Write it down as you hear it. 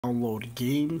download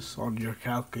games on your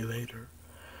calculator.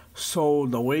 So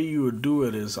the way you would do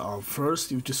it is first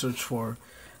you have to search for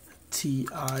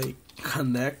TI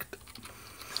Connect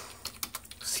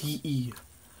CE.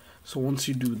 So once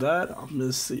you do that, I'm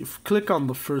gonna see, click on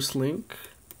the first link.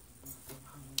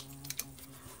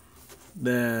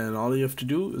 Then all you have to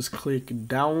do is click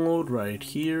download right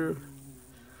here.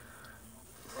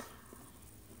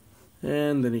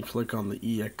 And then you click on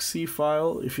the exe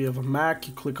file. If you have a Mac,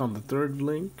 you click on the third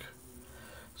link.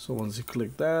 So once you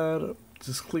click that,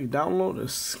 just click download.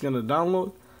 It's gonna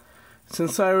download.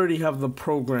 Since I already have the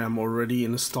program already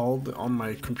installed on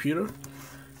my computer,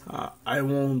 I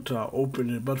won't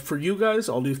open it. But for you guys,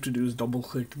 all you have to do is double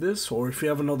click this, or if you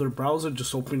have another browser,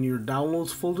 just open your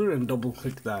downloads folder and double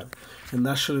click that, and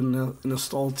that should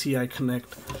install TI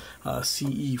Connect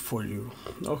CE for you.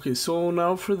 Okay, so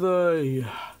now for the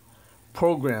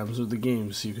programs or the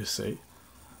games, you could say,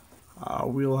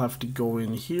 we'll have to go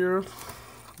in here.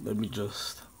 Let me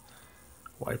just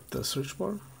wipe the search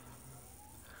bar.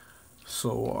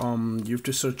 So you have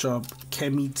to search up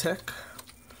ChemiTech.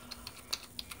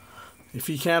 If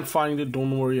you can't find it,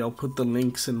 don't worry, I'll put the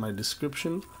links in my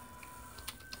description.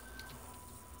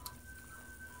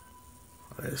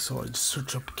 Alright, so I just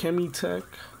search up ChemiTech.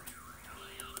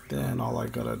 Then all I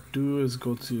gotta do is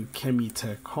go to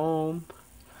ChemiTech Home.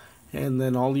 And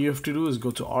then all you have to do is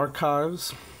go to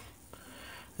Archives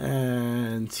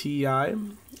and TI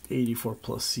 84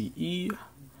 plus CE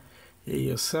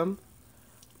ASM.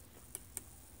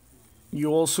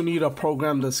 You also need a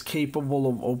program that's capable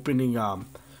of opening a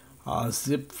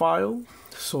zip file.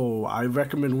 So I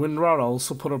recommend WinRAR. I'll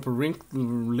also put up a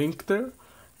link there,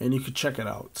 and you can check it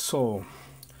out. So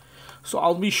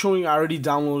I'll be showing. I already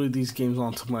downloaded these games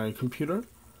onto my computer.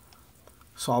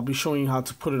 So I'll be showing you how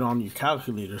to put it on your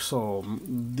calculator. So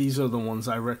these are the ones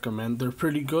I recommend. They're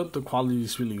pretty good. The quality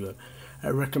is really good. I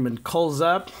recommend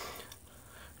Zap.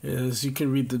 As you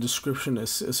can read the description,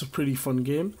 it's a pretty fun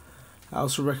game. I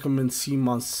also recommend Sea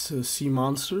Monster.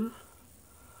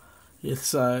 It's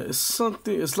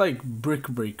something. It's like Brick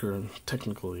Breaker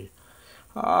technically.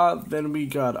 Then we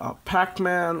got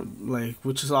Pac-Man,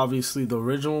 which is obviously the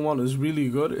original one. Is really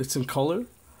good. It's in color.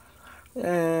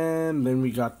 And then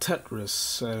we got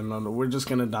Tetris, and we're just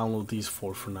gonna download these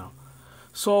four for now.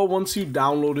 So once you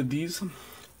downloaded these,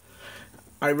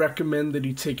 I recommend that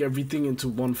you take everything into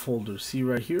one folder. See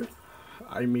right here,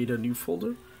 I made a new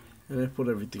folder and I put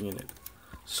everything in it.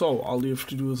 So all you have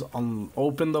to do is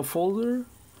open the folder,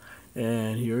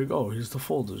 and here we go. Here's the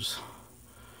folders.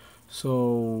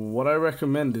 So what I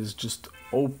recommend is just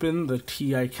open the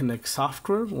TI Connect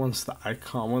software once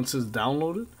it's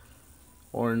downloaded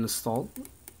or installed.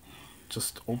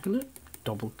 Just open it,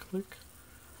 double click,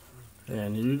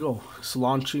 and here you go. It's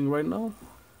launching right now.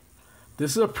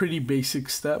 This is a pretty basic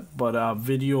step, but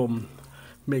video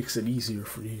makes it easier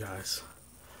for you guys.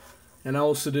 And I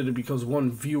also did it because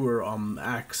one viewer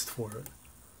asked for it.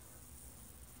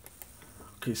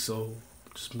 Okay, so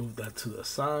just move that to the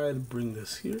side, bring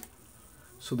this here.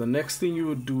 So the next thing you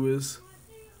would do is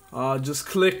just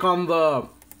click on the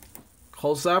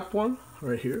Zap one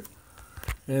right here.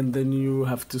 And then you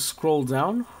have to scroll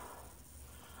down,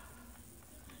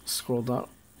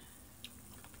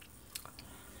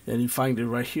 and you find it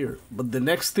right here. But the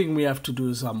next thing we have to do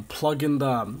is plug in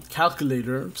the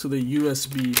calculator to the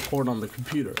USB port on the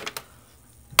computer.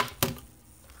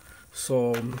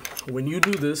 So when you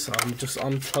do this, just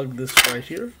unplug this right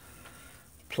here,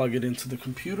 plug it into the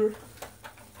computer.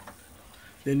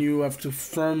 Then you have to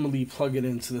firmly plug it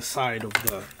into the side of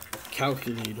the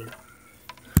calculator.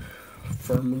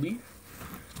 Firmly.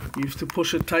 You have to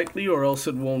push it tightly or else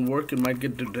it won't work. It might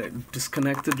get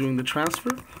disconnected during the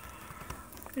transfer.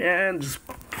 And just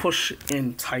push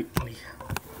in tightly.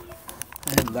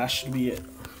 And that should be it.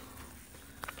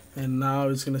 And now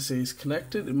it's gonna say it's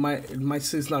connected. It might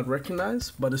say it's not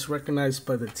recognized, but it's recognized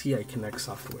by the TI Connect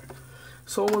software.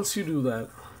 So once you do that,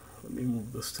 let me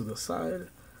move this to the side.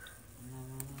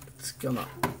 It's gonna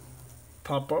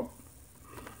pop up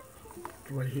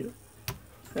right here.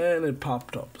 And it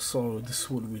popped up. So this is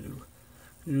what we do.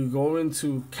 You go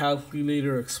into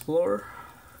Calculator Explorer,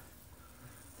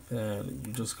 and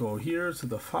you just go here to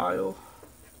the file,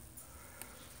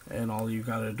 and all you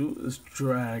gotta do is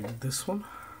drag this one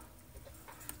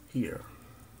here.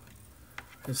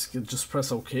 Just press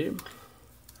OK,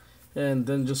 and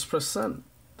then just press send.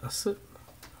 That's it.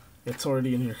 It's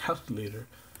already in your calculator.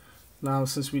 Now,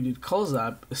 since we did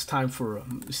Zap, it's time for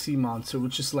Sea Monster,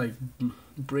 which is like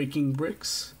breaking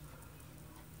bricks.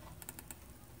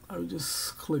 I would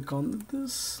just click on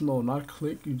this. No, not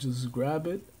click. You just grab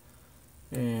it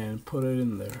and put it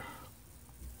in there.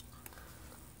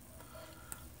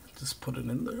 Just put it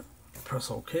in there,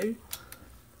 press OK,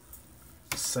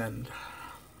 send,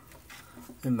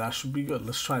 and that should be good.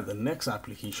 Let's try the next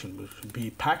application, which would be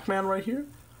Pac-Man right here,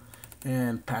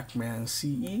 and Pac-Man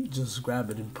CE. Just grab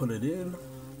it and put it in.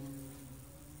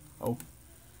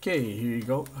 Okay, here you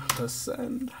go. Press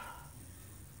send.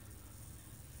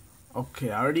 Okay,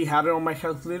 I already had it on my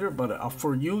calculator, but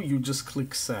for you just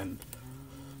click send.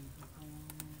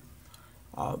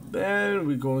 Then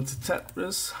we go into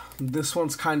Tetris. This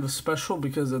one's kind of special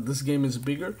because this game is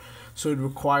bigger, so it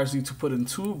requires you to put in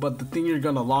 2, but the thing you're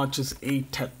gonna launch is a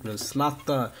Tetris, not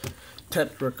the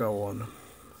Tetrica one.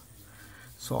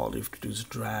 So all you have to do is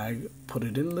drag, put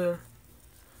it in there,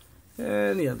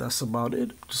 and yeah, that's about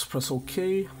it. Just press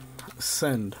OK,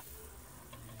 send,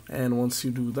 and once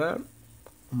you do that,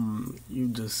 you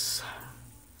just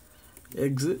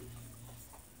exit.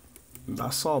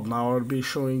 That's all. Now I'll be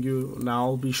showing you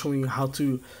how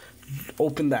to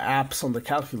open the apps on the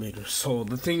calculator. So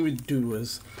the thing we do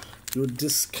is you would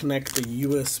disconnect the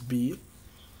USB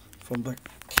from the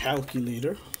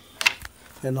calculator,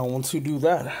 and now once you do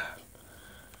that,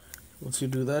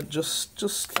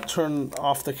 just turn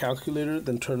off the calculator,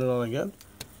 then turn it on again.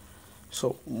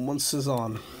 So once it's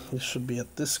on, it should be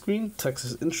at this screen,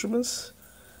 Texas Instruments.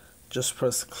 Just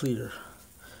press clear.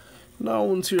 Now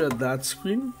once you're at that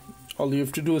screen, all you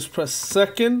have to do is press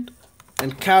second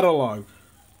and catalog.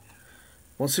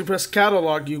 Once you press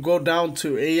catalog, you go down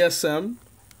to ASM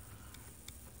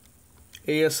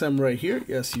right here.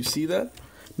 Yes, you see that?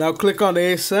 Now click on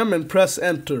ASM and press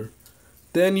enter.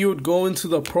 Then you would go into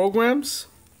the programs,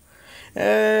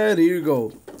 and here you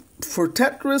go. For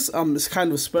Tetris, it's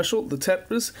kind of special. The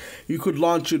Tetris, you could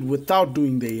launch it without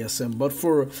doing the ASM, but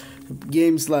for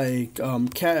games like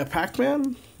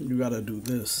Pac-Man, you gotta do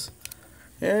this.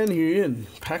 And here you're in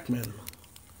Pac-Man.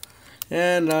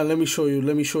 And let me show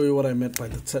you what I meant by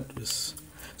the Tetris.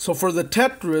 So for the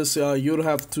Tetris, you'd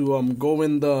have to go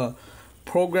in the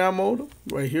program mode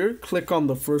right here, click on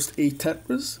the first 8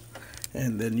 Tetris,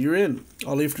 and then you're in.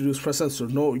 All you have to do is press enter.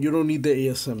 No, you don't need the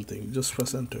ASM thing. Just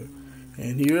press enter.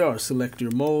 And here you are. Select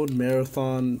your mode,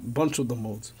 marathon, bunch of the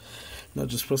modes. Now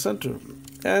just press enter.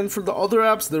 And for the other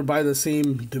apps, they're by the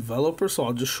same developer, so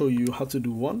I'll just show you how to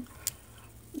do one.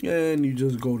 And you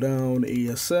just go down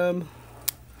ASM,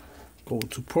 go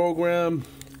to program.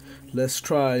 Let's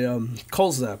try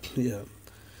CallZap. Yeah,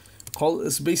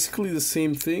 it's basically the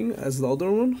same thing as the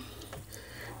other one.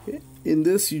 In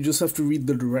this, you just have to read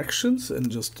the directions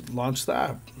and just launch the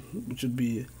app, which would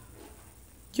be,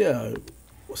 yeah,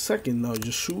 a second. Now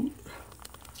just shoot,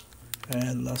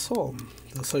 and that's all.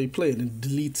 That's how you play it, and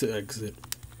delete to exit.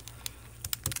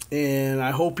 And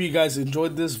I hope you guys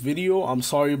enjoyed this video. I'm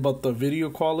sorry about the video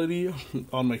quality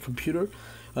on my computer.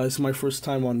 It's my first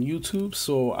time on YouTube,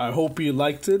 so I hope you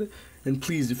liked it. And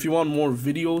please, if you want more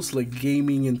videos like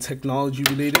gaming and technology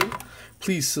related,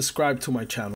 please subscribe to my channel.